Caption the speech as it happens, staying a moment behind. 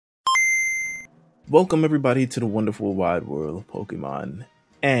Welcome everybody to the wonderful wide world of Pokemon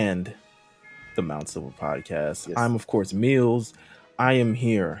and the Mount Silver podcast. Yes. I'm of course Meelz. I am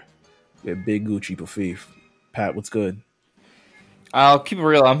here with Big Gucci Pafif. Pat, what's good? I'll keep it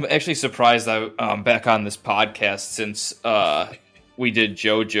real. I'm actually surprised I'm back on this podcast since we did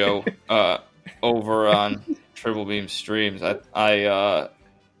JoJo over on Triple Beam Streams. I'm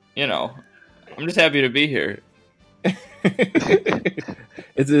just happy to be here.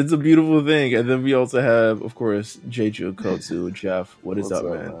 It's a beautiful thing. And then we also have, of course, Jeju Kotsu. Jeff, what's up,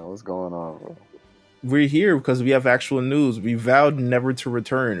 man? What's going on, bro? We're here because we have actual news. We vowed never to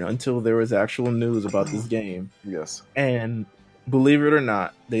return until there was actual news about this game. Yes. And believe it or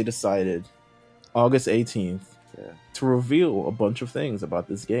not, they decided August 18th to reveal a bunch of things about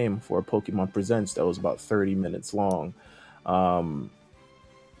this game for Pokemon Presents that was about 30 minutes long. I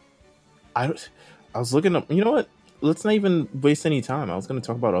was looking up, you know what? Let's not even waste any time. I was going to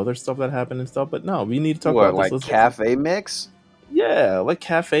talk about other stuff that happened and stuff, but no, we need to talk about this. Like Cafe Mix? Yeah, like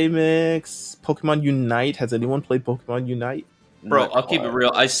Cafe Mix, Pokemon Unite. Has anyone played Pokemon Unite? Bro, I'll keep it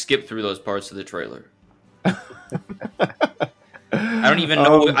real. I skipped through those parts of the trailer. I don't even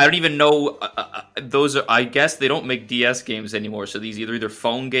know. Those are. I guess they don't make DS games anymore. So these either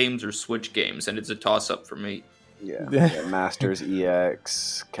phone games or Switch games, and it's a toss up for me. Yeah. Masters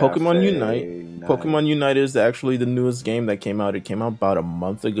EX, Pokemon Unite. Pokemon Unite is actually the newest game that came out. It came out about a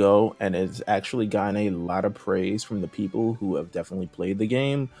month ago, and it's actually gotten a lot of praise from the people who have definitely played the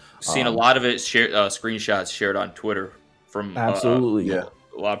game. Seen a lot of it screenshots shared on Twitter from absolutely a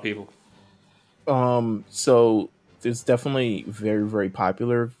lot of people. So it's definitely very, very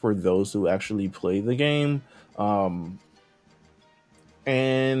popular for those who actually play the game.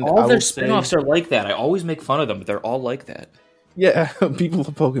 And all their spin-offs are like that. I always make fun of them, but they're all like that. Yeah, people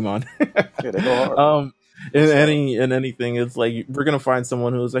love Pokemon. They go hard. In anything, it's like we're gonna find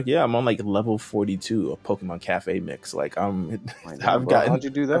someone who's like, yeah, I'm on like level 42 of Pokemon Cafe Mix. Like how'd you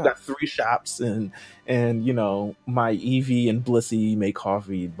do that? I've got 3 shops and you know my Eevee and Blissey make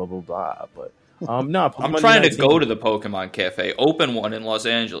coffee, blah blah blah. But no, Pokemon I'm trying to go to the Pokemon Cafe. Open one in Los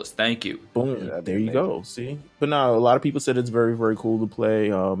Angeles. Thank you. Boom. There you go. See? But no, a lot of people said it's very, very cool to play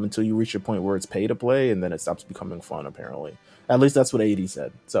until you reach a point where it's pay to play, and then it stops becoming fun, apparently. At least that's what 80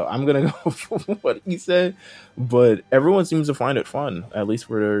 said. So I'm going to go for what he said. But everyone seems to find it fun, at least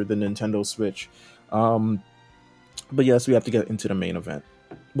for the Nintendo Switch. But yes, we have to get into the main event.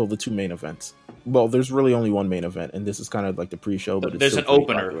 Well, the 2 main events. Well, there's really only one main event, and this is kind of like the pre-show. But there's an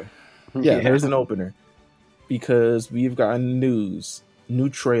opener. Popular. Yeah, there's an opener because we've gotten news, new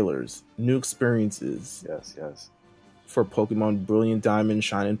trailers, new experiences. Yes. For Pokemon Brilliant Diamond,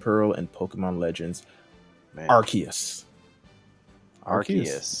 Shining Pearl, and Pokemon Legends. Arceus. We're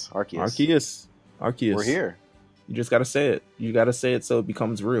here. You just gotta say it. You gotta say it so it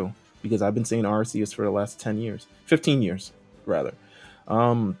becomes real. Because I've been saying Arceus for the last 15 years, rather.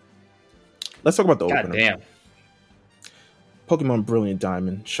 Let's talk about the opener. Damn. Pokemon Brilliant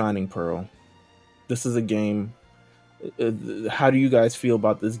Diamond, Shining Pearl. This is a game. How do you guys feel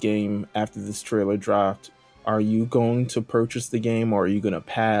about this game after this trailer dropped? Are you going to purchase the game or are you going to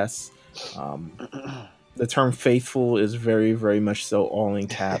pass? The term faithful is very, very much so all in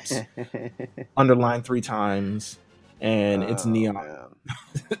caps. Underlined 3 times. And it's neon.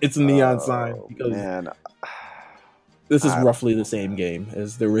 It's a neon sign. Because this is roughly the same game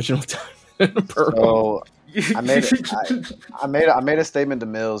as the original Diamond Pearl. So, I made a statement to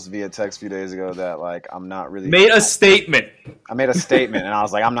Meelz via text a few days ago that like I'm not really statement. I made a statement and I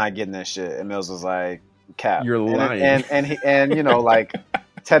was like I'm not getting this shit, and Meelz was like cap. You're lying. And you know like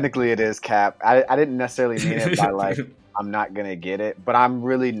technically it is cap. I didn't necessarily mean it by like I'm not gonna get it, but I'm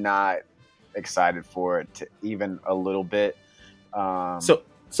really not excited for it to even a little bit.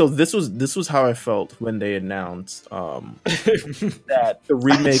 So this was how I felt when they announced that the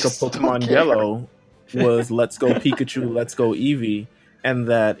remake of Pokemon Yellow was Let's Go Pikachu, Let's Go Eevee, and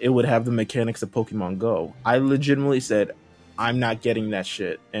that it would have the mechanics of Pokemon Go. I legitimately said, I'm not getting that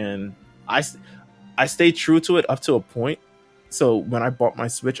shit. And I stayed true to it up to a point. So when I bought my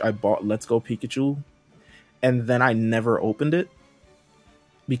Switch, I bought Let's Go Pikachu, and then I never opened it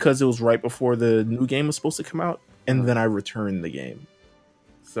because it was right before the new game was supposed to come out, and then I returned the game.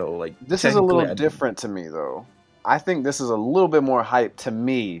 So like this is a little different to me though. I think this is a little bit more hype to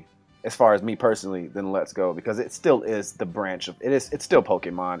me as far as me personally than Let's Go, because it still is the branch of it's still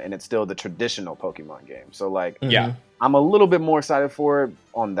Pokemon and it's still the traditional Pokemon game. So like I'm a little bit more excited for it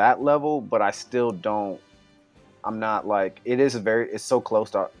on that level, but I still don't. I'm not like it's so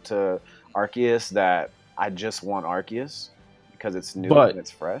close to Arceus that I just want Arceus because it's new and it's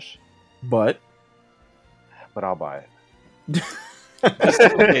fresh. But I'll buy it.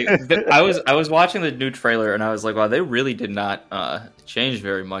 Okay, I was watching the new trailer and I was like, wow, they really did not change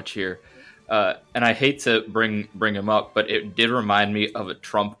very much here. And I hate to bring him up, but it did remind me of a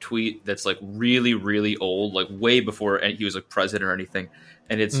Trump tweet that's like really, really old, like way before he was like president or anything.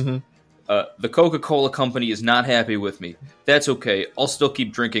 And it's the Coca-Cola company is not happy with me. That's okay. I'll still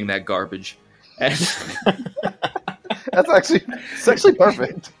keep drinking that garbage. And it's actually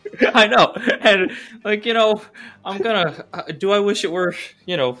perfect. I know. And like, I'm gonna. Do I wish it were,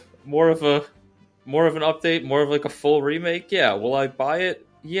 more of an update, more of like a full remake? Yeah. Will I buy it?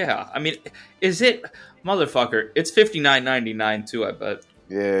 Yeah. I mean, is it, motherfucker? It's $59.99 too. I bet.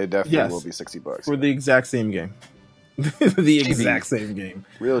 Yeah, it definitely will be $60 for the exact same game. The exact same game.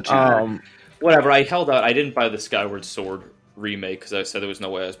 Real cheap. Whatever. I held out. I didn't buy the Skyward Sword remake because I said there was no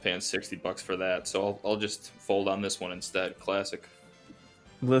way I was paying $60 for that. So I'll just fold on this one instead. Classic.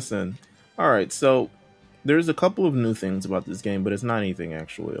 Listen, all right. So there's a couple of new things about this game, but it's not anything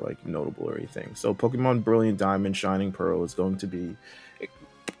actually like notable or anything. So Pokemon Brilliant Diamond, Shining Pearl is going to be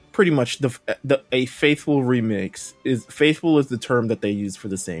pretty much a faithful remix. Faithful is the term that they use for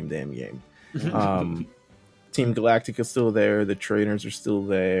the same damn game. Team Galactic is still there. The trainers are still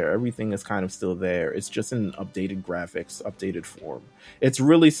there. Everything is kind of still there. It's just in updated graphics, updated form. It's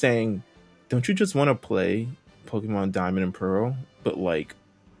really saying, don't you just want to play Pokemon Diamond and Pearl, but like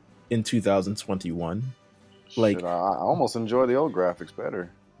in 2021? Like, shit, I almost enjoy the old graphics better.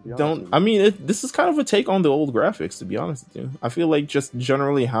 This is kind of a take on the old graphics, to be honest with you. I feel like just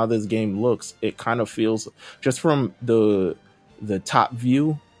generally how this game looks, it kind of feels, just from the top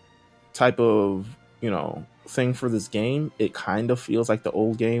view type of, thing for this game, it kind of feels like the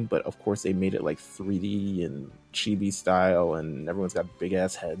old game, but of course they made it like 3D and chibi style, and everyone's got big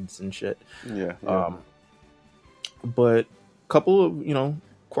ass heads and shit. Yeah. But a couple of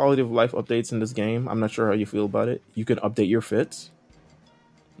quality of life updates in this game. I'm not sure how you feel about it. You can update your fits.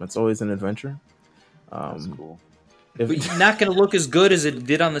 That's always an adventure. That's cool. But it's not going to look as good as it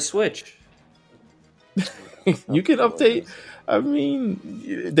did on the Switch. You can update. I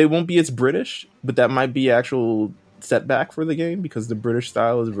mean, they won't be as British, but that might be actual setback for the game because the British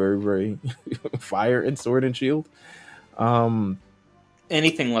style is very, very fire and sword and shield.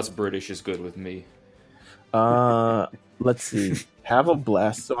 Anything less British is good with me. Let's see. Have a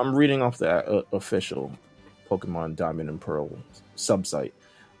blast. So I'm reading off the official Pokemon Diamond and Pearl subsite.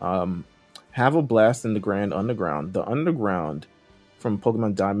 Have a blast in the Grand Underground. The Underground from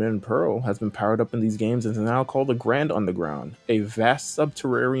Pokemon Diamond and Pearl has been powered up in these games and is now called the Grand Underground, a vast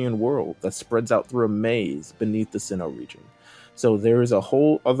subterranean world that spreads out through a maze beneath the Sinnoh region. So there is a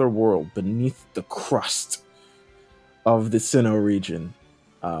whole other world beneath the crust of the Sinnoh region,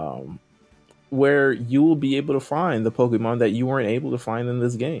 where you will be able to find the Pokemon that you weren't able to find in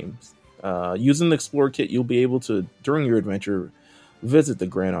this game. Using the Explorer Kit, you'll be able to, during your adventure, visit the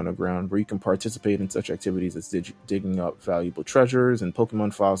Grand Underground, where you can participate in such activities as digging up valuable treasures and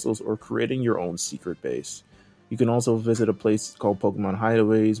Pokemon fossils, or creating your own secret base. You can also visit a place called Pokemon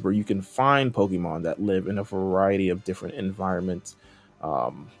Hideaways, where you can find Pokemon that live in a variety of different environments.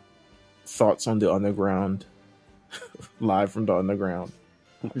 Thoughts on the Underground, live from the Underground,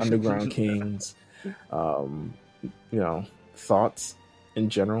 Underground Kings. Thoughts in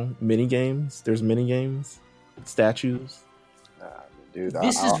general. Mini games. There's mini games, statues. Dude,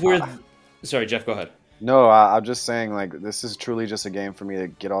 this is where. Sorry, Jeff. Go ahead. No, I'm just saying, like, this is truly just a game for me to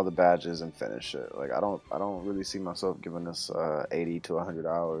get all the badges and finish it. Like, I don't really see myself giving this 80 to 100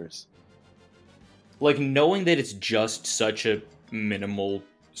 hours. Like, knowing that it's just such a minimal,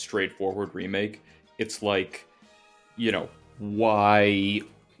 straightforward remake, it's like, why?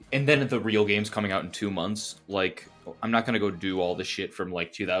 And then the real game's coming out in 2 months. Like, I'm not gonna go do all the shit from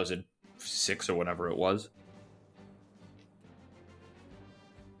like 2006 or whatever it was.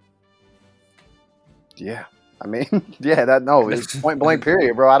 Yeah, I mean, it's point blank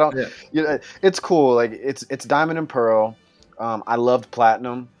period, bro. I don't, it's cool. Like it's Diamond and Pearl. I loved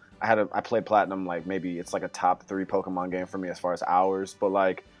Platinum. I played Platinum, like maybe it's like a top 3 Pokemon game for me as far as hours. But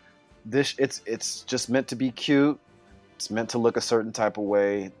like this, it's just meant to be cute. It's meant to look a certain type of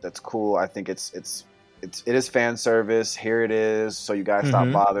way. That's cool. I think it is fan service. Here it is. So you guys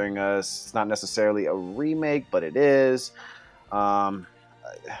stop bothering us. It's not necessarily a remake, but it is.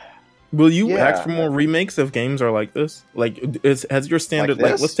 Will you ask for more remakes if games are like this? Like, has your standard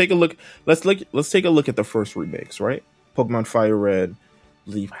like let's take a look. Let's take a look at the first remakes, right? Pokemon Fire Red,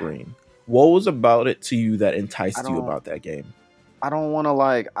 Leaf Green. What was about it to you that enticed you about that game? I don't want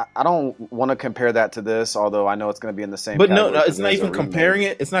to I don't want to compare that to this, although I know it's going to be in the same. But no, it's not even comparing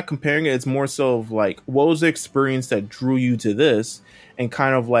it. It's not comparing it. It's more so of like, what was the experience that drew you to this, and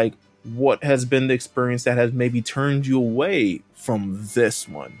kind of like what has been the experience that has maybe turned you away from this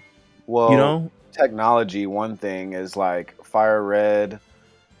one. Well, You know, technology, one thing is like Fire Red,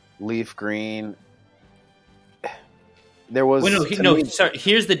 Leaf Green. There was Well, no, sorry.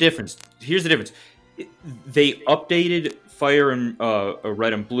 Here's the difference. They updated Fire and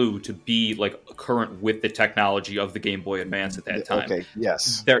Red and Blue to be like current with the technology of the Game Boy Advance at that time. Okay,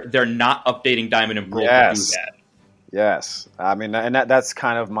 yes. They're not updating Diamond and Pearl to do that. Yes. I mean, and that's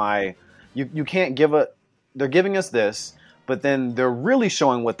kind of my. You can't give a. They're giving us this, but then they're really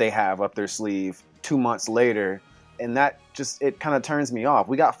showing what they have up their sleeve 2 months later, and that just it kind of turns me off.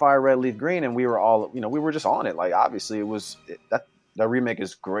 We got Fire Red, Leaf Green, and we were all we were just on it. Like obviously, that remake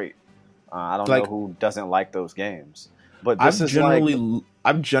is great. I don't know who doesn't like those games, but this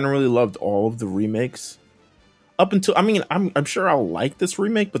I've generally loved all of the remakes. Up until I'm sure I'll like this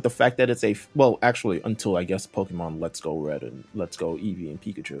remake, but the fact that it's actually until I guess Pokemon Let's Go Red and Let's Go Eevee and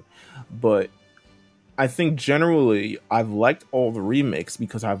Pikachu, but I think generally I've liked all the remakes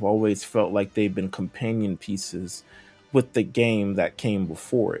because I've always felt like they've been companion pieces with the game that came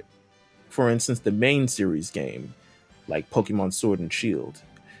before it. For instance, the main series game, like Pokemon Sword and Shield.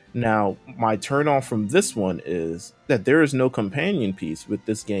 Now, my turn off from this one is that there is no companion piece with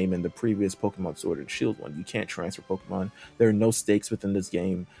this game and the previous Pokemon Sword and Shield one. You can't transfer Pokemon. There are no stakes within this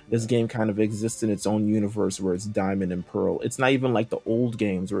game. This game kind of exists in its own universe where it's Diamond and Pearl. It's not even like the old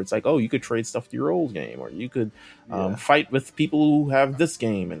games where it's like, oh, you could trade stuff to your old game, or you could fight with people who have this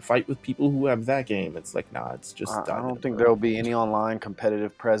game and fight with people who have that game. It's like, nah, it's just Diamond. I don't think there'll be any online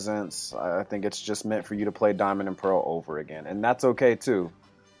competitive presence. I think it's just meant for you to play Diamond and Pearl over again, and that's okay too.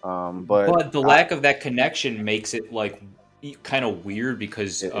 But the lack of that connection makes it like kind of weird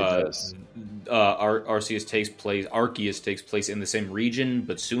because Arceus takes place in the same region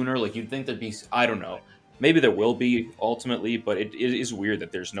but sooner. Like you'd think there'd be, I don't know, maybe there will be ultimately, but it is weird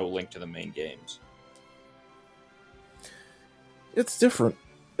that there's no link to the main games. It's different.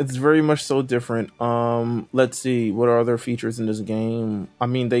 It's very much so different. Let's see, what are other features in this game? I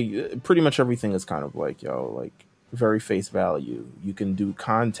mean, they pretty much everything is kind of like very face value. You can do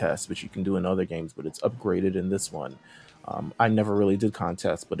contests, which you can do in other games, but it's upgraded in this one. I never really did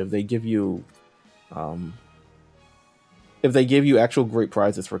contests, but if they give you actual great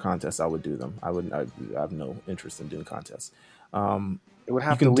prizes for contests, I would do them. I have no interest in doing contests. It would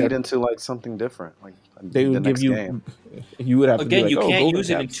have to lead into like something different. Like they would give you game. You would have again. To be like, you can't use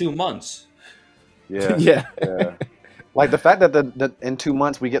it in 2 months. Yeah. yeah. Like the fact that in 2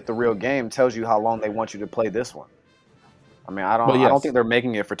 months we get the real game tells you how long they want you to play this one. I mean, I don't think they're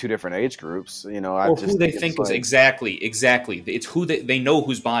making it for two different age groups. Or who they think is exactly. It's who they know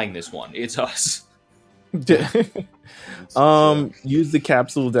who's buying this one. It's us. Use the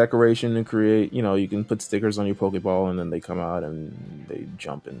capsule decoration to create. You can put stickers on your Pokeball, and then they come out and they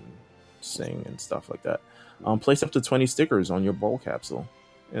jump and sing and stuff like that. Place up to 20 stickers on your ball capsule,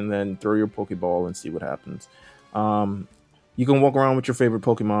 and then throw your Pokeball and see what happens. You can walk around with your favorite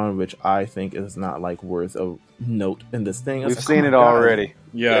Pokemon, which I think is not like worth a note in this thing. We've seen it already.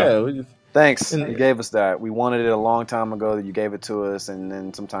 Yeah. Thanks. You gave us that. We wanted it a long time ago. You gave it to us, and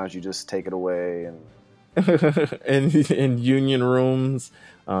then sometimes you just take it away. And in union rooms,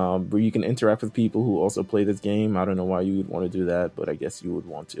 where you can interact with people who also play this game. I don't know why you would want to do that, but I guess you would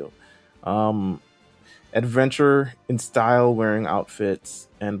want to. Adventure in style, wearing outfits,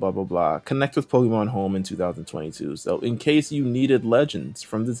 and blah blah blah. Connect with Pokemon Home in 2022. So in case you needed legends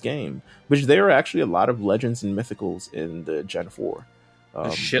from this game, which there are actually a lot of legends and mythicals in the Gen 4. A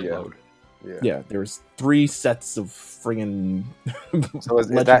shitload. Yeah, there's 3 sets of friggin' So is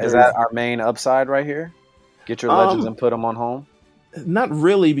that our main upside right here? Get your legends and put them on Home? Not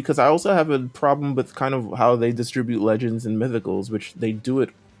really, because I also have a problem with kind of how they distribute legends and mythicals, which they do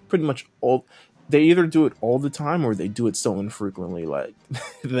it pretty much all. They either do it all the time or they do it so infrequently, like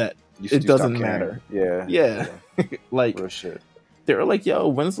that it doesn't matter. Yeah. Like real shit. They're like, yo,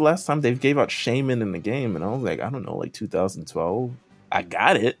 when's the last time they gave out Shaman in the game? And I was like, I don't know, like 2012. I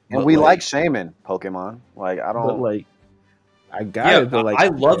got it, and we like Shaman Pokemon. Like I don't, but like I got it. But like I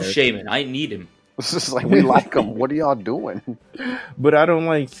love Shaman. I need him. It's just like we like him. What are y'all doing? But I don't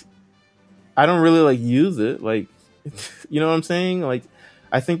really like use it. Like, you know what I'm saying? Like.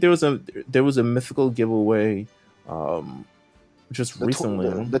 I think there was a mythical giveaway just recently.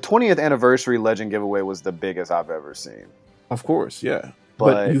 The 20th anniversary legend giveaway was the biggest I've ever seen. Of course, yeah.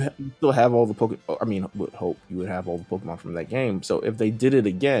 But you still have all the Pokemon. I mean, would hope you would have all the Pokemon from that game. So if they did it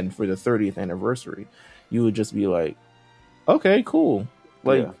again for the 30th anniversary, you would just be like, okay, cool.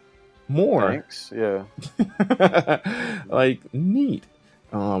 Like, more. Thanks. Yeah. Like, neat.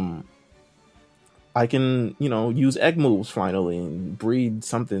 I can, use egg moves finally and breed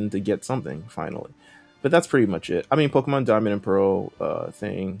something to get something finally. but that's pretty much it. I mean, Pokemon Diamond and Pearl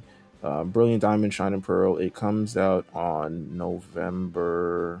thing, Brilliant Diamond, Shining Pearl. It comes out on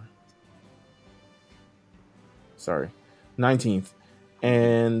November 19th,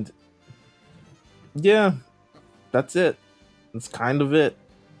 and yeah, that's it. That's kind of it.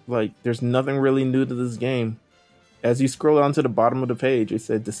 Like, there's nothing really new to this game. As you scroll down to the bottom of the page, it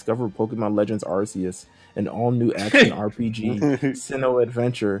said, "Discover Pokemon Legends Arceus, an all-new action RPG Sinnoh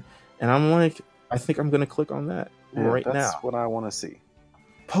adventure." And I'm like, I think I'm going to click on that right now. That's what I want to see.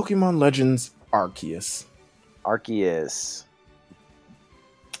 Pokemon Legends Arceus.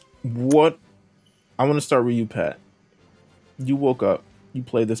 What? I want to start with you, Pat. You woke up. You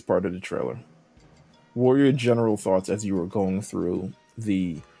played this part of the trailer. What were your general thoughts as you were going through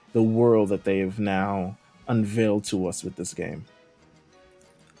the world that they have now unveiled to us with this game?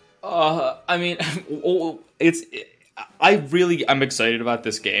 I mean, I'm excited about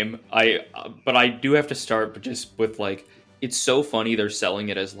this game. But I do have to start just with, like, it's so funny they're selling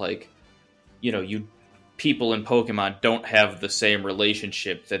it as, like, you people in Pokemon don't have the same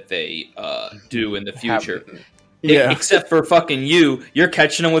relationship that they do in the future. Yeah. Except for fucking you're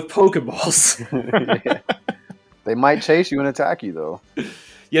catching them with Pokeballs. Yeah. They might chase you and attack you, though.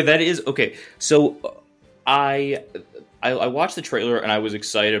 Yeah, that is okay. So I watched the trailer and I was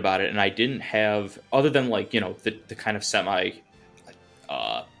excited about it, and I didn't have, other than, like, the kind of semi,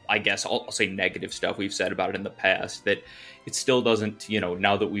 I guess I'll say negative stuff we've said about it in the past, that it still doesn't,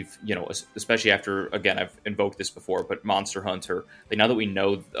 now that we've, especially after, again, I've invoked this before, but Monster Hunter, like, now that we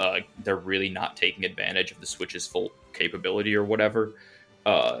know they're really not taking advantage of the Switch's full capability or whatever,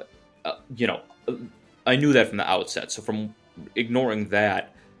 I knew that from the outset. So from ignoring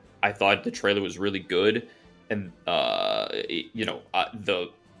that, I thought the trailer was really good, and the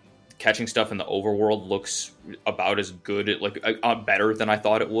catching stuff in the overworld looks about as good, better than I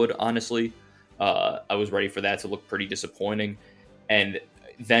thought it would. Honestly, I was ready for that to look pretty disappointing, and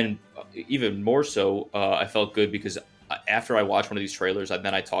then even more so, I felt good because after I watched one of these trailers,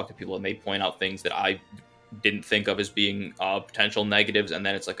 then I talked to people and they point out things that I didn't think of as being potential negatives, and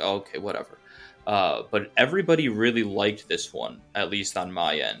then it's like, oh, okay, whatever. But everybody really liked this one, at least on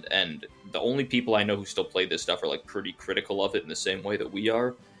my end. And the only people I know who still play this stuff are, like, pretty critical of it in the same way that we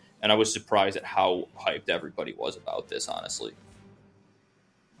are. And I was surprised at how hyped everybody was about this, honestly.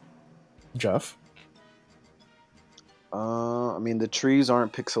 Jeff? I mean, the trees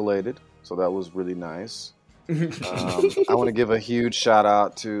aren't pixelated, so that was really nice. I want to give a huge shout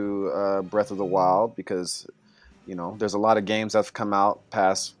out to Breath of the Wild, because, there's a lot of games that have come out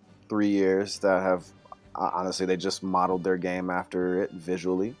past 3 years that have, honestly, they just modeled their game after it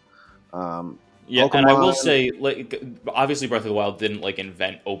visually. Yeah, Pokemon, and I will say, like, obviously Breath of the Wild didn't, like,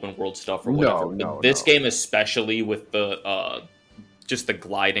 invent open world stuff or whatever. No, this game, especially with the just the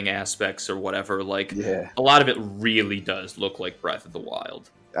gliding aspects or whatever, like, a lot of it really does look like Breath of the Wild.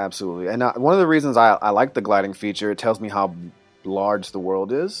 Absolutely. And one of the reasons I like the gliding feature, it tells me how large the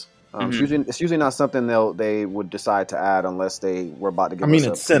world is. It's usually not something they would decide to add unless they were about to give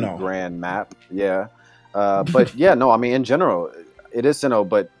us a pretty grand map. Yeah. But yeah, no, I mean, in general, it is Sinnoh,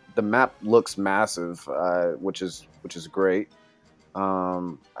 but the map looks massive, which is great.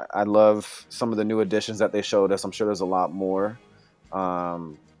 I love some of the new additions that they showed us. I'm sure there's a lot more.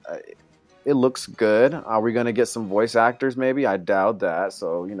 It looks good. Are we going to get some voice actors maybe? I doubt that.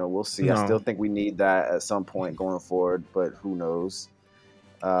 So, we'll see. No. I still think we need that at some point going forward, but who knows?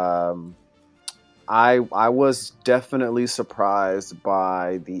 I was definitely surprised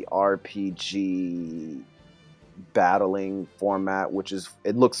by the RPG battling format,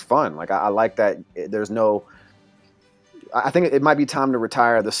 it looks fun. Like, I like that. I think it might be time to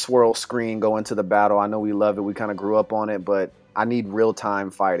retire the swirl screen, go into the battle. I know we love it. We kind of grew up on it, but I need real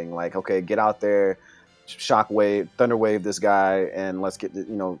time fighting. Like, okay, get out there, shockwave, thunder wave this guy, and let's get,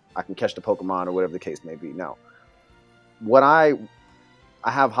 I can catch the Pokemon or whatever the case may be. Now, I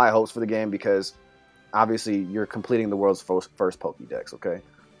have high hopes for the game because obviously you're completing the world's first Pokédex. Okay.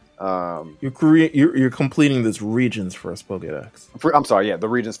 You're completing this region's first Pokédex. I'm sorry, yeah, the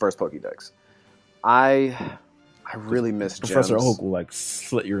region's first Pokédex. I really miss Professor Gems. Oak will, like,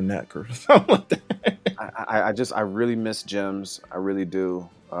 slit your neck or something like that. I really miss Gems. I really do.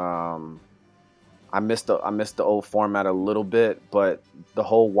 I missed the old format a little bit, but the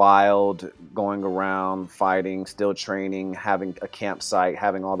whole wild, going around, fighting, still training, having a campsite,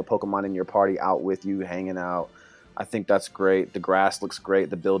 having all the Pokemon in your party out with you, hanging out, I think that's great. The grass looks great.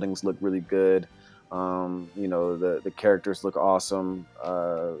 The buildings look really good. The characters look awesome.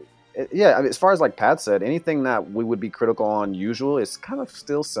 I mean, as far as, like Pat said, anything that we would be critical on usual is kind of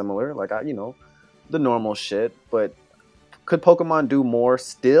still similar. Like, the normal shit. But could Pokemon do more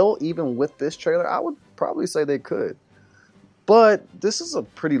still, even with this trailer? I would probably say they could. But this is a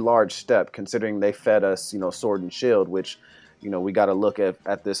pretty large step considering they fed us, Sword and Shield, which, we got to look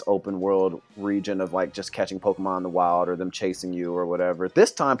at this open world region of like just catching Pokemon in the wild or them chasing you or whatever.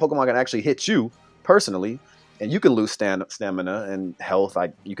 This time, Pokemon can actually hit you personally, and you can lose stamina and health.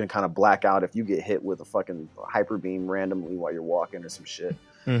 Like you can kind of black out if you get hit with a fucking hyper beam randomly while you're walking or some shit.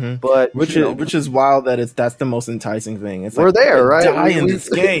 Mm-hmm. But which is wild that's the most enticing thing. It's we're like, there, right? Die in this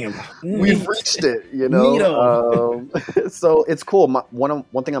game. We've reached it, so it's cool.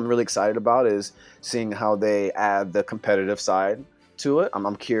 One thing I'm really excited about is seeing how they add the competitive side to it.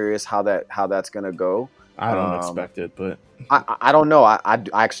 I'm curious how that's gonna go. I don't expect it, but I don't know. I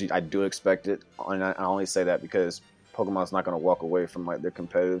do expect it, and I only say that because Pokemon's not gonna walk away from like their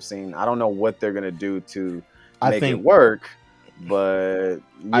competitive scene. I don't know what they're gonna do to make it work. But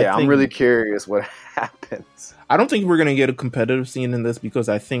yeah, I'm really curious what happens. I don't think we're going to get a competitive scene in this because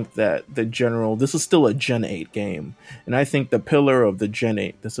I think that this is still a Gen 8 game. And I think the pillar of the Gen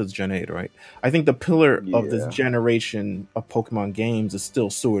 8, this is Gen 8, right? I think the pillar of this generation of Pokemon games is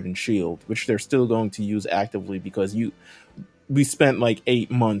still Sword and Shield, which they're still going to use actively because we spent like 8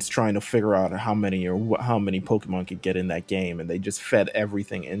 months trying to figure out how many Pokemon could get in that game. And they just fed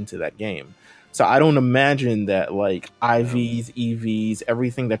everything into that game. So I don't imagine that like IVs, EVs,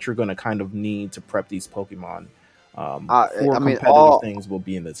 everything that you're going to kind of need to prep these Pokemon competitive things will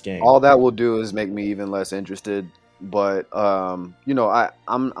be in this game. All that will do is make me even less interested. But I'm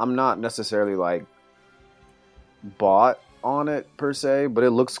not necessarily like bought on it per se, but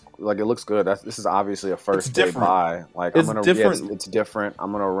it looks good. This is obviously a first day buy. Like it's different. It's different.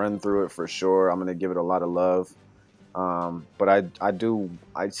 I'm gonna run through it for sure. I'm gonna give it a lot of love. But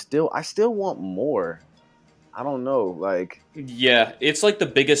I still want more. I don't know, like yeah, it's like the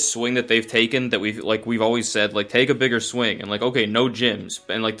biggest swing that they've taken that we've always said, like take a bigger swing and like okay, no gyms.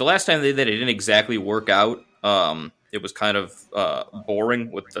 And like the last time they did it didn't exactly work out. It was kind of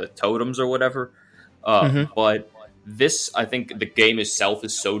boring with the totems or whatever. But this, I think the game itself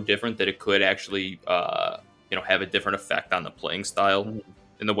is so different that it could actually have a different effect on the playing style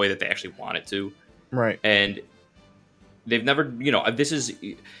in the way that they actually want it to. Right. And they've never, this is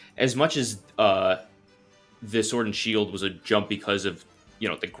as much as the Sword and Shield was a jump because of,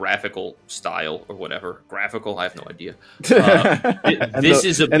 the graphical style or whatever. Graphical, I have no idea. This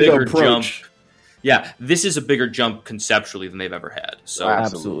is a bigger jump. Yeah, this is a bigger jump conceptually than they've ever had. So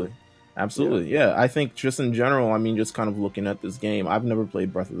Absolutely. Yeah. I think just in general, I mean, just kind of looking at this game, I've never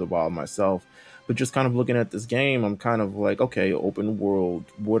played Breath of the Wild myself, but just kind of looking at this game, I'm kind of like, okay, open world,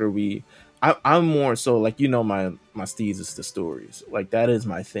 what are we... I'm more so like, my steez is the stories. Like that is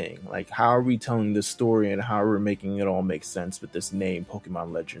my thing. Like how are we telling this story and how are we making it all make sense with this name,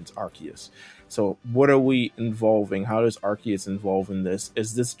 Pokemon Legends Arceus? So what are we involving? How does Arceus involve in this?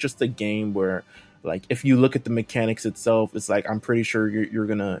 Is this just a game where like if you look at the mechanics itself, it's like I'm pretty sure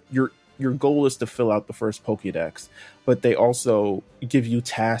your goal is to fill out the first Pokédex, but they also give you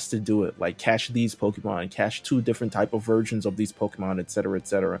tasks to do it, like catch these Pokemon, catch 2 different type of versions of these Pokemon, etc.,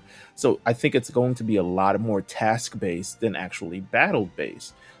 etc. So I think it's going to be a lot more task-based than actually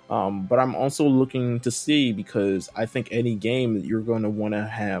battle-based. But I'm also looking to see, because I think any game that you're going to want to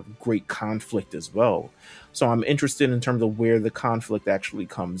have great conflict as well. So I'm interested in terms of where the conflict actually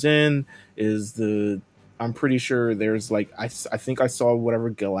comes in. I'm pretty sure there's like, I think I saw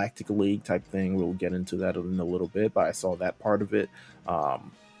whatever Galactic League type thing. We'll get into that in a little bit, but I saw that part of it.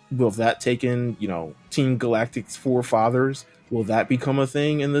 Will that take in, Team Galactic's forefathers? Will that become a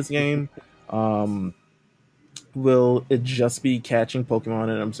thing in this game? Will it just be catching Pokemon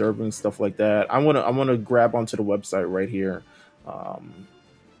and observing stuff like that? I want to grab onto the website right here. How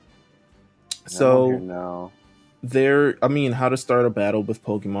to start a battle with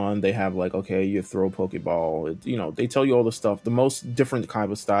Pokemon. They have like, okay, you throw a Pokeball. They tell you all the stuff. The most different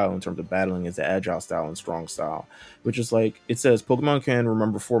kind of style in terms of battling is the agile style and strong style, which is like, it says Pokemon can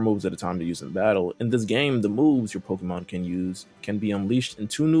remember 4 moves at a time to use in battle. In this game, the moves your Pokemon can use can be unleashed in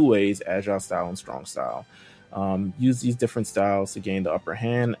 2 new ways, agile style and strong style. Use these different styles to gain the upper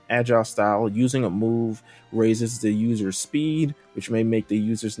hand. Agile style, using a move raises the user's speed, which may make the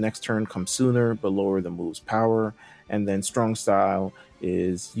user's next turn come sooner, but lower the move's power. And then strong style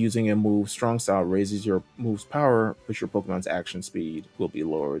is using a move. Strong style raises your move's power, but your Pokemon's action speed will be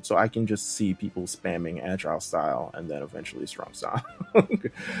lowered. So I can just see people spamming agile style and then eventually strong style.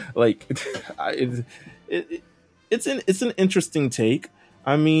 Like, it's an interesting take.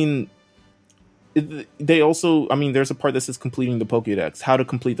 I mean, there's a part that says completing the Pokédex. How to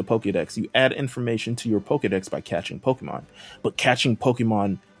complete the Pokédex. You add information to your Pokédex by catching Pokemon. But catching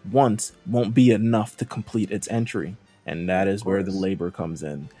Pokemon once won't be enough to complete its entry. And that is where the labor comes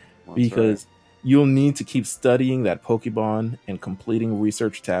in. Because You'll need to keep studying that Pokemon and completing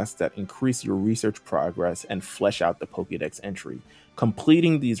research tasks that increase your research progress and flesh out the Pokédex entry.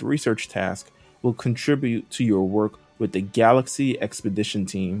 Completing these research tasks will contribute to your work with the Galaxy Expedition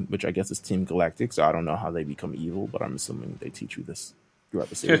Team, which I guess is Team Galactic, so I don't know how they become evil, but I'm assuming they teach you this throughout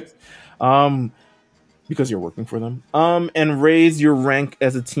the series. Because you're working for them. And raise your rank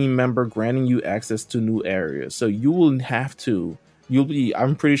as a team member, granting you access to new areas. So you will have to...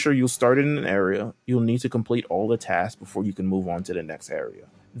 I'm pretty sure you'll start in an area. You'll need to complete all the tasks before you can move on to the next area.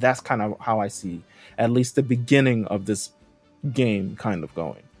 That's kind of how I see at least the beginning of this game kind of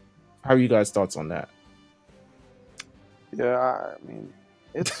going. How are you guys' thoughts on that? Yeah, I mean,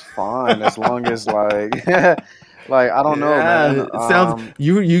 it's fine as long as like, like I don't know, man. It sounds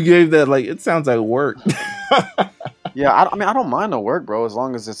you gave that like it sounds like work. Yeah, I mean, I don't mind the work, bro, as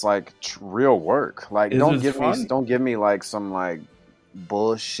long as it's like real work. Like, don't give me like some like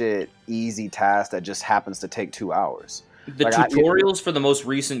bullshit easy task that just happens to take 2 hours. The like, tutorials for the most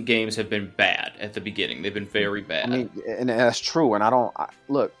recent games have been bad at the beginning. They've been very bad. I mean, and that's true. And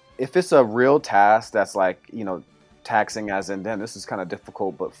look, if it's a real task that's like, you know, taxing as in, damn, this is kind of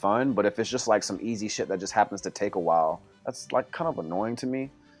difficult but fun. But if it's just like some easy shit that just happens to take a while, that's like kind of annoying to me.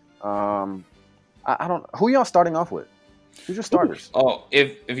 I don't. Who y'all starting off with? Who's your starters? Oh,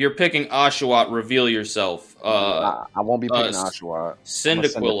 if you're picking Oshawott, reveal yourself. I won't be picking Oshawott.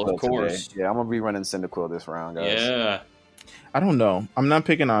 Cyndaquil, of course. Today. Yeah, I'm gonna be running Cyndaquil this round, guys. Yeah. I don't know. I'm not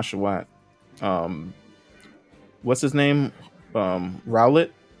picking Oshawott. What's his name? Rowlet?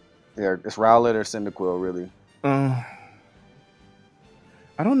 Yeah, it's Rowlet or Cyndaquil, really. I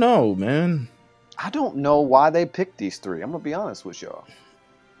don't know, man. I don't know why they picked these three. I'm gonna be honest with y'all.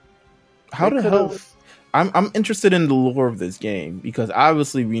 How the hell? I'm interested in the lore of this game because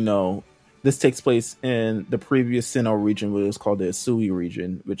obviously we know this takes place in the previous Sinnoh region, which is called the Asui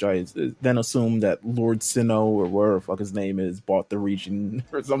region, which I then assume that Lord Sinnoh or whatever the fuck his name is bought the region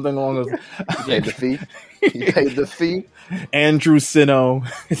or something along those. He paid the fee. He paid the fee. Andrew Sinnoh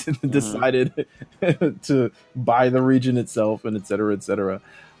decided to buy the region itself, and et cetera, et cetera.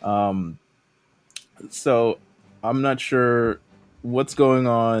 So I'm not sure what's going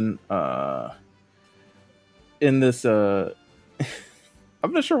on in this.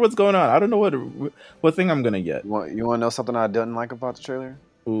 I'm not sure what's going on. I don't know what thing I'm gonna get. You want to know something I didn't like about the trailer?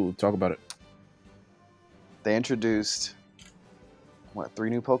 Ooh, talk about it. They introduced 4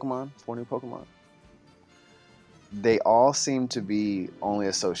 new Pokemon? They all seem to be only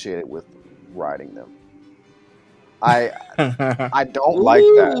associated with riding them. I don't like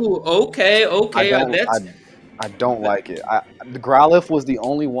that. Okay. I don't like it. The Growlithe was the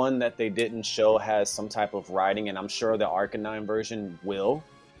only one that they didn't show has some type of riding, and I'm sure the Arcanine version will.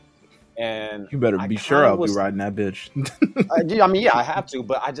 And you better be sure I'll be riding that bitch. I mean, yeah, I have to,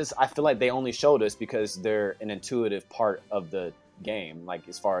 but I feel like they only showed us because they're an intuitive part of the game, like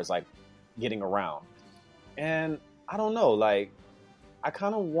as far as like getting around. And I don't know, like I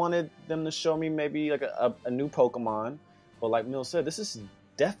kind of wanted them to show me maybe like a new Pokemon, but like Meelz said, this is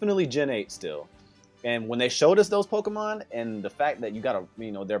definitely Gen 8 still. And when they showed us those Pokemon and the fact that you gotta,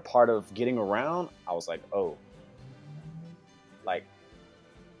 you know, they're part of getting around, I was like, oh, like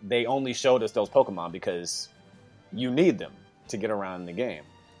they only showed us those Pokemon because you need them to get around in the game,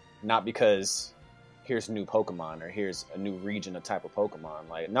 not because here's new Pokemon or here's a new region, a type of Pokemon.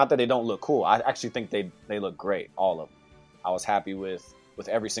 Like, not that they don't look cool. I actually think they look great, all of them. I was happy with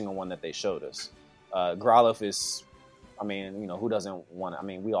every single one that they showed us. Growlithe is, I mean, you know, who doesn't want? I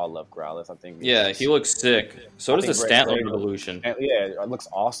mean, we all love Growlithe. I think. Yeah, he looks sick. So does the Stantler evolution. Yeah, it looks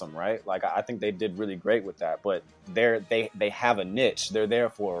awesome, right? Like, I think they did really great with that. But they have a niche. They're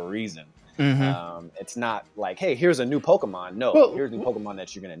there for a reason. Mm-hmm. It's not like, hey, here's a new Pokemon. No, here's a new Pokemon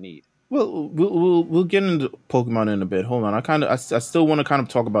that you're gonna need. Well, we'll get into Pokemon in a bit. Hold on, I still want to kind of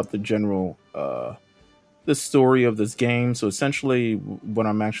talk about the general the story of this game. So essentially, what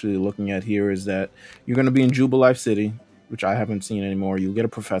I'm actually looking at here is that you're going to be in Jubilife City, which I haven't seen anymore. You'll get a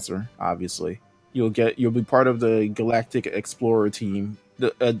professor, obviously. You'll be part of the Galactic Explorer team,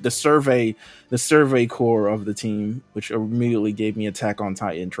 the survey core of the team, which immediately gave me Attack on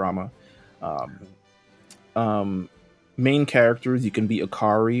Titan trauma. Main characters, you can be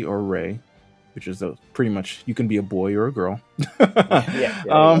Akari or Ray, which is pretty much you can be a boy or a girl.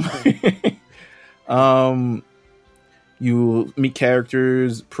 You meet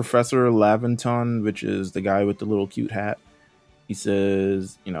characters, Professor Laventon, which is the guy with the little cute hat. He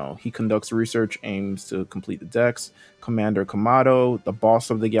says, you know, he conducts research, aims to complete the dex. Commander Kamado, the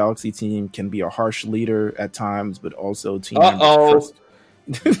boss of the Galaxy team, can be a harsh leader at times, but also team members trust.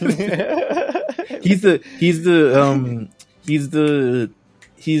 He's the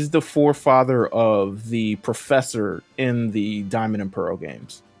he's the forefather of the professor in the Diamond and Pearl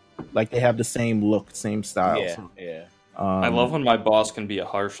games. Like they have the same look, same style. Yeah. I love when my boss can be a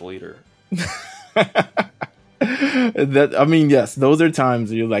harsh leader. Yes, those are times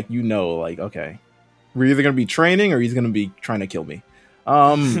where you're like, like, okay, we're either gonna be training or he's gonna be trying to kill me.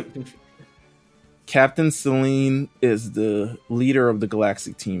 Captain Celine is the leader of the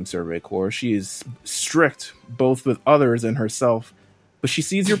Galactic Team Survey Corps. She is strict both with others and herself, but she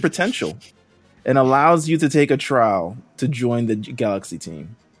sees your potential and allows you to take a trial to join the Galaxy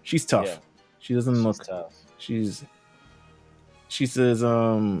team. She's tough. Yeah. She doesn't look tough. She says,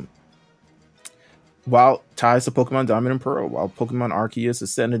 while ties to Pokemon Diamond and Pearl, while Pokemon Arceus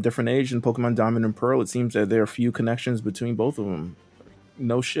is set in a different age than Pokemon Diamond and Pearl, it seems that there are few connections between both of them.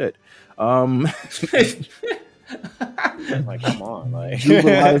 No shit. Like, come on, like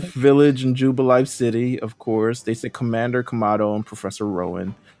Jubilife Village and Jubilife City, of course. They say Commander Kamado and Professor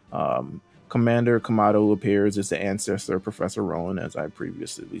Rowan. Commander Kamado appears as the ancestor of Professor Rowan, as I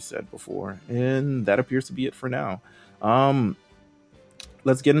previously said before, and that appears to be it for now.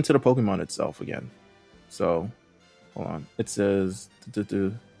 Let's get into the Pokemon itself again. So, hold on. It says,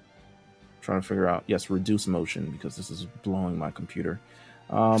 trying to figure out, yes, reduce motion, because this is blowing my computer.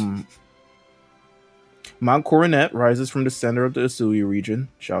 Mount Coronet rises from the center of the Hisui region.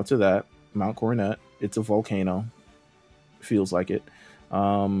 Shout out to that. Mount Coronet. It's a volcano. Feels like it.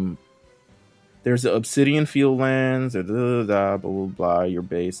 There's the Obsidian Fieldlands. Blah, blah, blah. Your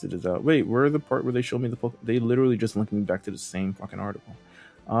base. Wait, where are the part where they show me the Pokemon? They literally just linked me back to the same fucking article.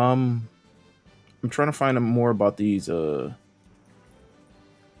 I'm trying to find out more about these Hisuian.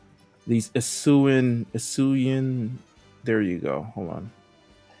 There you go. Hold on.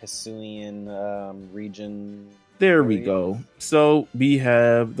 Hisuian region. There we go. So we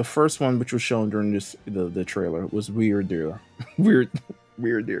have the first one, which was shown during the trailer, was Weird Deer. Weird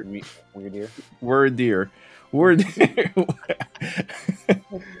Deer. Oh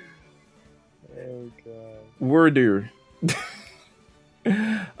god. Word Deer.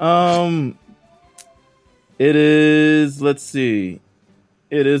 It is. Let's see.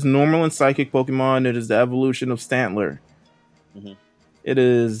 It is normal and psychic Pokemon. It is the evolution of Stantler. Mm-hmm. It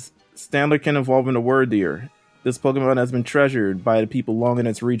is Stantler can evolve into Wordeer. This Pokemon has been treasured by the people long in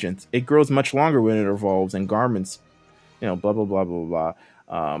its regions. It grows much longer when it evolves, and garments, blah blah blah blah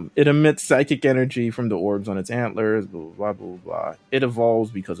blah. It emits psychic energy from the orbs on its antlers. Blah blah blah blah. It evolves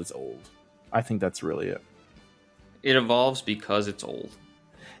because it's old. I think that's really it. It evolves because it's old.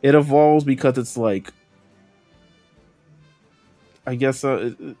 It evolves because it's like, I guess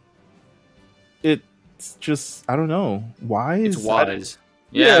it's just, I don't know. Wise? It's wise.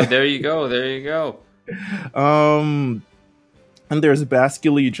 Yeah, there you go. There you go. And there's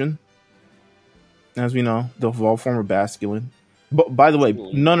Basculegion. As we know, the evolved form of Basculin. But by the way,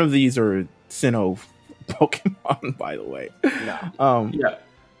 none of these are Sinnoh Pokemon, by the way. No. Yeah.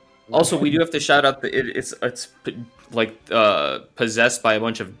 Also, we do have to shout out it's like possessed by a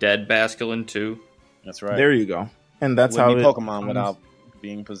bunch of dead Basculin too. That's right. There you go. And that's how Pokemon without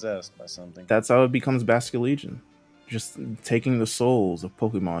being possessed by something. That's how it becomes Basculegion. Just taking the souls of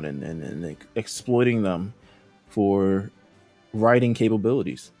Pokemon and exploiting them for writing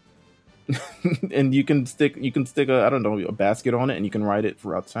capabilities. And you can stick a basket on it, and you can ride it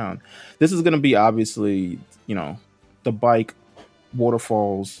throughout town. This is going to be obviously, the bike,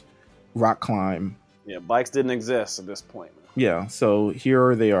 waterfalls, rock climb. Yeah, bikes didn't exist at this point. Yeah, so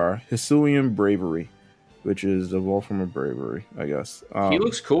here they are. Hisuian Bravery, which is evolved from a Bravery, I guess. He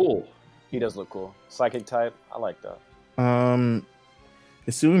looks cool. He does look cool. Psychic type, I like that.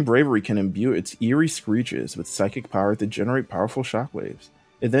 Hisuian Bravery can imbue its eerie screeches with psychic power to generate powerful shockwaves.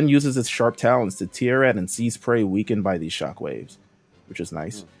 It then uses its sharp talons to tear at and seize prey weakened by these shockwaves, which is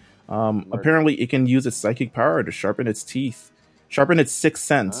nice. Apparently, it can use its psychic power to sharpen its teeth. Sharpen its sixth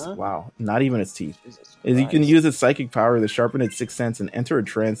sense. Huh? Wow, not even its teeth. You can use its psychic power to sharpen its sixth sense and enter a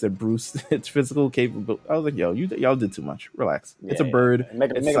trance that boosts its physical capability. I was like, yo, y'all did too much. Relax. Yeah, it's a bird.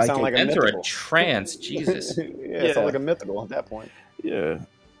 Make it sound like a enter mythical. A trance. Jesus. It sounds like a mythical at that point. Yeah.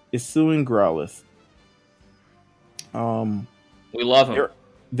 Hisuian Growlithe. We love him.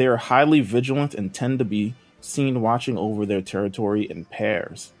 They're highly vigilant and tend to be seen watching over their territory in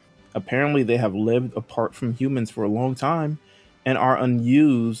pairs. Apparently, they have lived apart from humans for a long time and are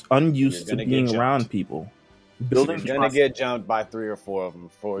unused to being around people. You're gonna get jumped by 3 or 4 of them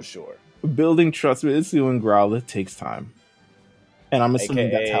for sure. Building trust with Hisuian Growlithe takes time. And I'm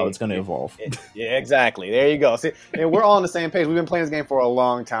assuming that's how it's going to evolve. Yeah, exactly. There you go. See, and we're all on the same page. We've been playing this game for a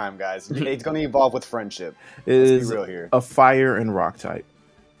long time, guys. It's going to evolve with friendship. Let's be real here. A fire and rock type.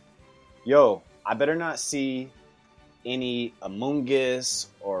 Yo, I better not see any Amoonguss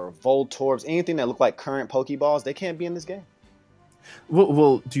or Voltorbs, anything that look like current Pokeballs, they can't be in this game.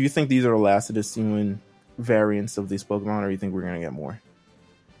 Well, do you think these are the last of the Sealand variants of these Pokemon, or do you think we're going to get more?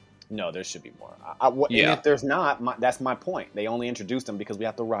 No, there should be more. And if there's not, that's my point. They only introduced them because we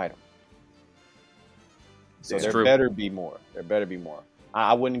have to ride them. So there better be more. There better be more.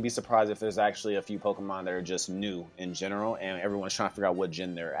 I wouldn't be surprised if there's actually a few Pokemon that are just new in general, and everyone's trying to figure out what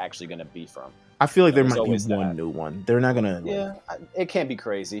gen they're actually going to be from. I feel like there might be one new one. They're not going to... Yeah, it can't be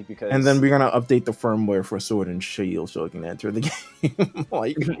crazy because... And then we're going to update the firmware for Sword and Shield so it can enter the game.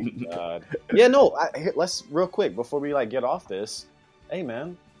 Like... God. Yeah, no, let's... Real quick, before we get off this, hey,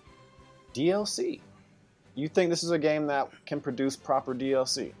 man, DLC. You think this is a game that can produce proper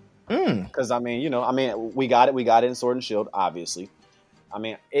DLC? Because, we got it in Sword and Shield, obviously. I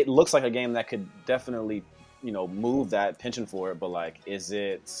mean, it looks like a game that could definitely, move that penchant for it, but, is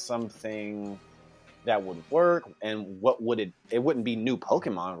it something that would work? And what would it... It wouldn't be new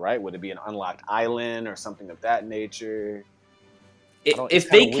Pokemon, right? Would it be an unlocked island or something of that nature? If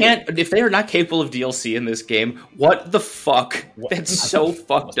they are not capable of DLC in this game, what the fuck? That's so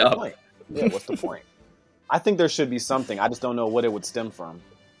fucked up. Yeah, what's the point? I think there should be something. I just don't know what it would stem from.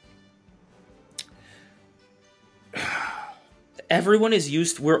 Everyone is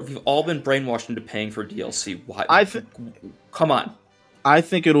used. We've all been brainwashed into paying for DLC. Why? Come on. I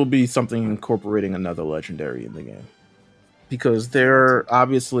think it'll be something incorporating another legendary in the game, because they're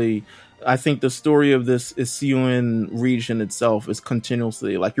obviously. I think the story of this Isuan region itself is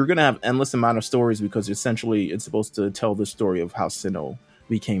continuously you're gonna have endless amount of stories, because essentially it's supposed to tell the story of how Sinnoh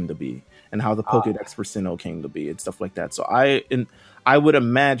became to be and how the Pokédex for Sinnoh came to be and stuff like that. So I would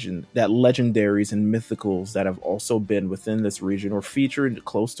imagine that legendaries and mythicals that have also been within this region or featured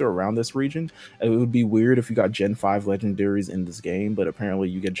close to around this region. It would be weird if you got Gen 5 legendaries in this game, but apparently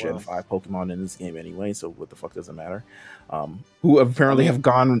you get Gen 5 Pokemon in this game anyway, so what the fuck does it matter? Who apparently have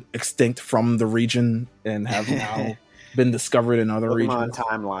gone extinct from the region and have now been discovered in other regions. Pokemon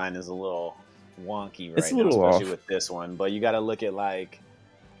timeline is a little wonky right now, especially with this one, but you got to look at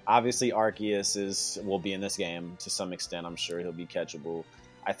obviously, Arceus will be in this game to some extent. I'm sure he'll be catchable.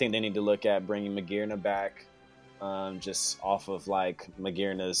 I think they need to look at bringing Magearna back, just off of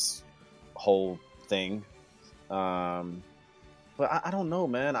Magearna's whole thing. But I don't know,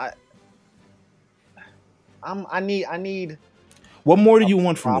 man. I need. What more do you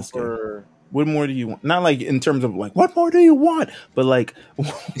want from this game? What more do you want? Not in terms of what more do you want, but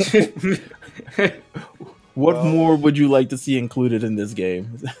What more would you like to see included in this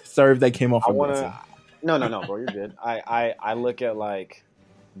game? Sorry if that came off. No, bro, you're good. I look at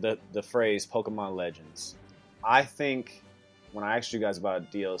the phrase Pokemon Legends. I think when I asked you guys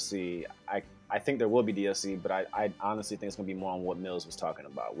about DLC, I think there will be DLC, but I honestly think it's going to be more on what Meelz was talking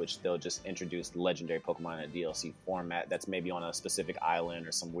about, which they'll just introduce legendary Pokemon in a DLC format that's maybe on a specific island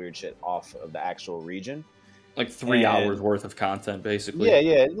or some weird shit off of the actual region. 3 hours worth of content, basically.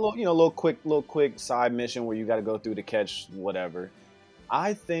 Yeah, little quick side mission where you got to go through to catch whatever.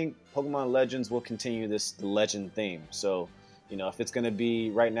 I think Pokemon Legends will continue the legend theme. So, if it's gonna be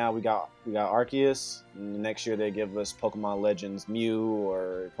right now, we got Arceus. Next year they give us Pokemon Legends Mew,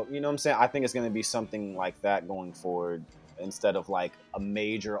 or what I'm saying. I think it's gonna be something like that going forward, instead of a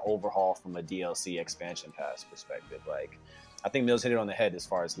major overhaul from a DLC expansion pass perspective. I think Meelz hit it on the head as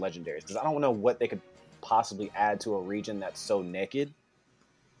far as legendaries, because I don't know what they could possibly add to a region that's so naked.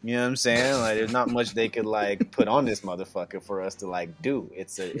 You know what I'm saying? There's not much they could put on this motherfucker for us to do.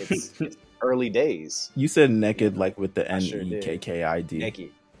 It's early days. You said naked with the NEKKID.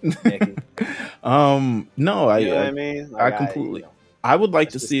 Naked. No, I mean? I completely. I would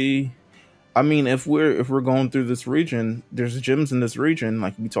like to see. I mean, if we're going through this region, there's gyms in this region,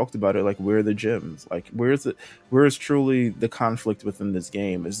 we talked about it. Where are the gyms? Where is truly the conflict within this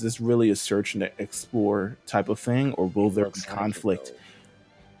game? Is this really a search and explore type of thing, or will there be conflict?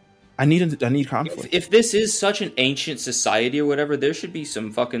 I need conflict. If this is such an ancient society or whatever, there should be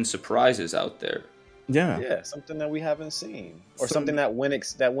some fucking surprises out there. Yeah, something that we haven't seen, or something that went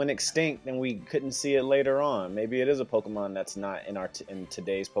extinct and we couldn't see it later on. Maybe it is a Pokemon that's not in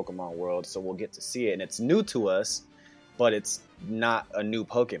today's Pokemon world, so we'll get to see it, and it's new to us, but it's not a new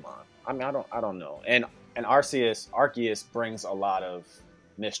Pokemon. I mean, I don't know. And Arceus brings a lot of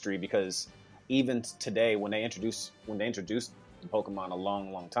mystery, because even today, when they introduced the Pokemon a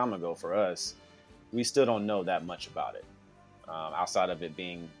long time ago for us, we still don't know that much about it, outside of it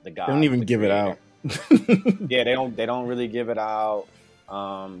being the god. They don't even give it out. Yeah, they don't really give it out.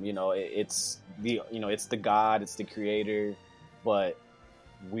 It's the god, it's the creator, but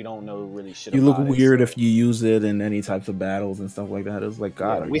we don't know really shit. You look about weird it, if you use it in any types of battles and stuff like that. It's like,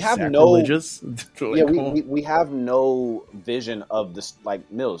 God, we are have you no. sacrilegious? Yeah, we have no vision of this. Like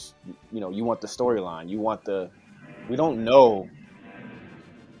Meelz, you want the storyline. We don't know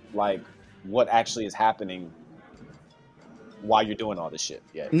like what actually is happening while you're doing all this shit.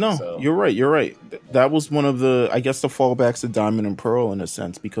 Yeah. No, So. you're right. That was one of the, I guess, the fallbacks of Diamond and Pearl in a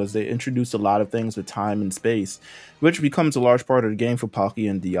sense, because they introduced a lot of things with time and space, which becomes a large part of the game for Pocky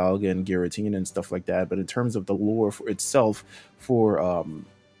and Dialga and Giratina and stuff like that. But in terms of the lore for itself, for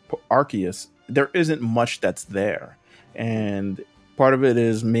Arceus, there isn't much that's there. And part of it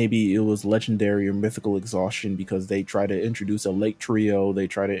is maybe it was legendary or mythical exhaustion because they try to introduce a lake trio. They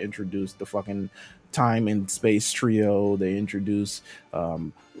try to introduce the fucking time and space trio. They introduce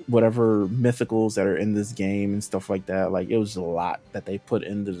whatever mythicals that are in this game and stuff like that. Like, it was a lot that they put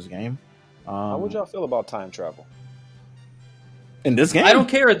into this game. How would y'all feel about time travel in this game? I don't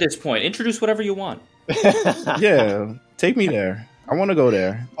care at this point. Introduce whatever you want. Yeah, take me there. I want to go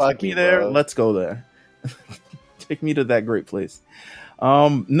there. Take me there. Let's go there. Take me to that great place.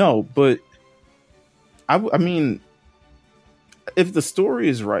 No, but I mean, if the story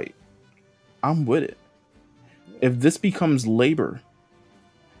is right, I'm with it. If this becomes labor,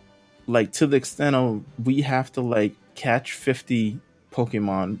 like to the extent of we have to like catch 50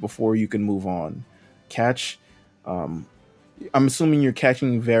 Pokemon before you can move on, I'm assuming you're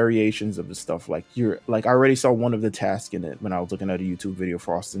catching variations of the stuff. Like I already saw one of the tasks in it when I was looking at a YouTube video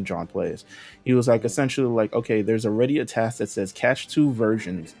Frost and John plays. He was like essentially like, okay, there's already a task that says catch 2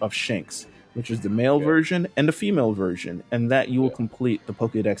 versions of Shinx, which is the male version and the female version, and that you will complete the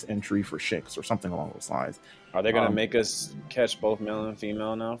Pokédex entry for Shinx or something along those lines. Are they going to make us catch both male and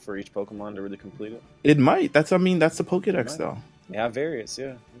female now for each Pokemon to really complete it? It might. That's the Pokédex though. Yeah, variants.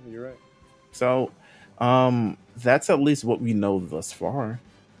 Yeah, you're right. So, that's at least what we know thus far.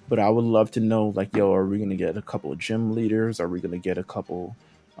 But I would love to know, like, yo, are we going to get a couple of gym leaders? Are we going to get a couple,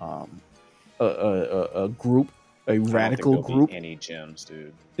 a group? A radical group. Any gyms,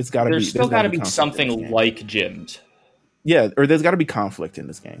 dude? It's got to be. There's still got to be something like gyms. Yeah, or there's got to be conflict in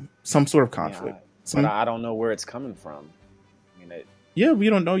this game. Some sort of conflict. But I don't know where it's coming from. Yeah, we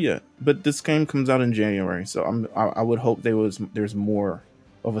don't know yet. But this game comes out in January, so I would hope there's more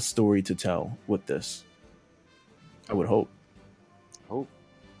of a story to tell with this. I would hope. Hope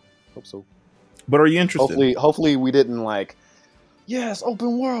so. But are you interested? Hopefully we didn't like, yes,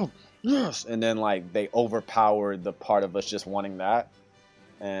 open world. Yes, and then like they overpowered the part of us just wanting that,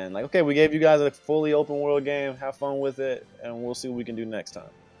 and like, okay, we gave you guys a fully open world game. Have fun with it, and we'll see what we can do next time.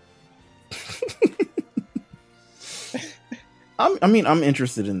 I'm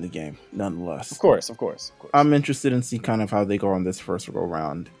interested in the game nonetheless. Of course. I'm interested in see kind of how they go on this first go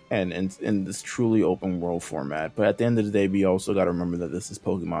round and in this truly open world format. But at the end of the day, we also got to remember that this is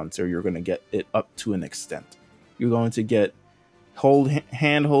Pokemon, so you're going to get it up to an extent. You're going to get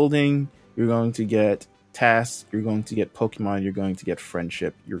hand holding, you're going to get tasks, you're going to get Pokemon, you're going to get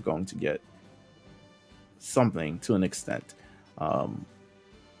friendship, you're going to get something to an extent.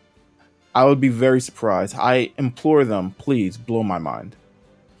 I would be very surprised. I implore them, please blow my mind.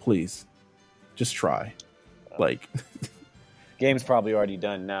 Please. Just try. Like, game's probably already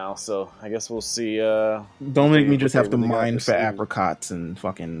done now, so I guess we'll see. Don't make me just have to mine for apricots and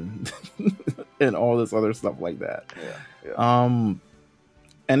fucking and all this other stuff like that. Yeah.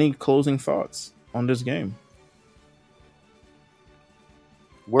 Any closing thoughts on this game?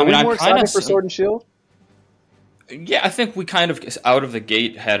 Were we more excited for Sword and Shield? Yeah, I think we kind of out of the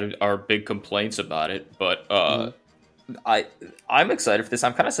gate had our big complaints about it, but I'm excited for this.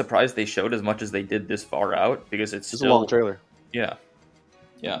 I'm kind of surprised they showed as much as they did this far out because it's still a long trailer. Yeah.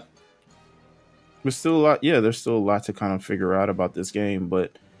 There's still a lot. Yeah, there's still a lot to kind of figure out about this game,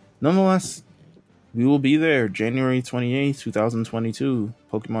 but nonetheless, we will be there January 28th, 2022.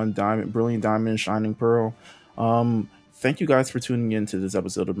 Pokemon Diamond, Brilliant Diamond, Shining Pearl. Thank you guys for tuning in to this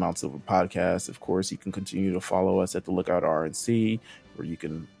episode of Mount Silver Podcast. Of course, you can continue to follow us at the Lookout RNC, where you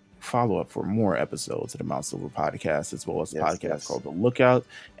can follow up for more episodes of the Mount Silver Podcast, as well as a podcast called The Lookout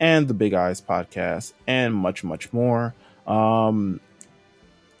and the Big Eyes Podcast, and much, much more. Until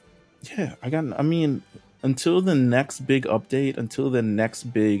the next big update, until the next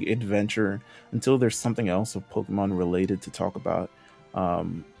big adventure, until there's something else of Pokemon related to talk about,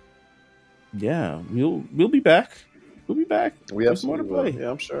 we'll be back. We'll be back. We have more to play. Yeah,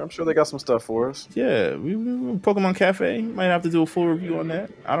 I'm sure they got some stuff for us. Yeah, we Pokemon Cafe might have to do a full review on that.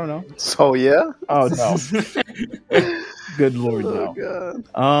 I don't know. So yeah. Oh no. Good Lord, no.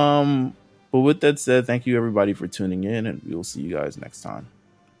 God. But with that said, thank you everybody for tuning in, and we will see you guys next time.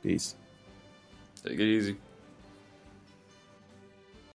 Peace. Take it easy.